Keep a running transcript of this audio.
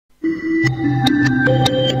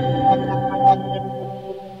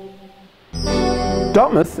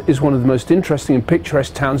Dartmouth is one of the most interesting and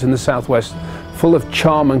picturesque towns in the southwest, full of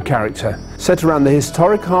charm and character. Set around the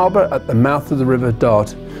historic harbour at the mouth of the River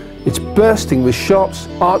Dart, it's bursting with shops,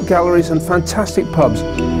 art galleries and fantastic pubs.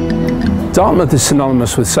 Dartmouth is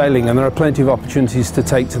synonymous with sailing, and there are plenty of opportunities to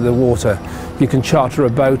take to the water. You can charter a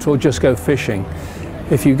boat or just go fishing.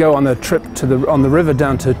 If you go on a trip on the river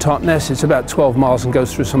down to Dartmouth, it's about 12 miles and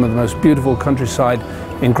goes through some of the most beautiful countryside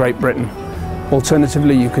in Great Britain.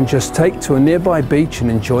 Alternatively, you can just take to a nearby beach and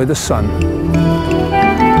enjoy the sun.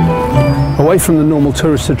 Away from the normal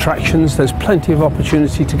tourist attractions, there's plenty of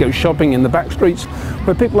opportunity to go shopping in the back streets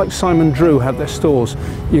where people like Simon Drew have their stores.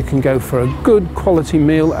 You can go for a good quality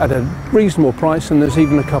meal at a reasonable price, and there's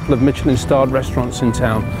even a couple of Michelin-starred restaurants in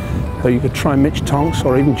town. So you could try Mitch Tonks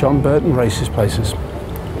or even John Burton Race's places.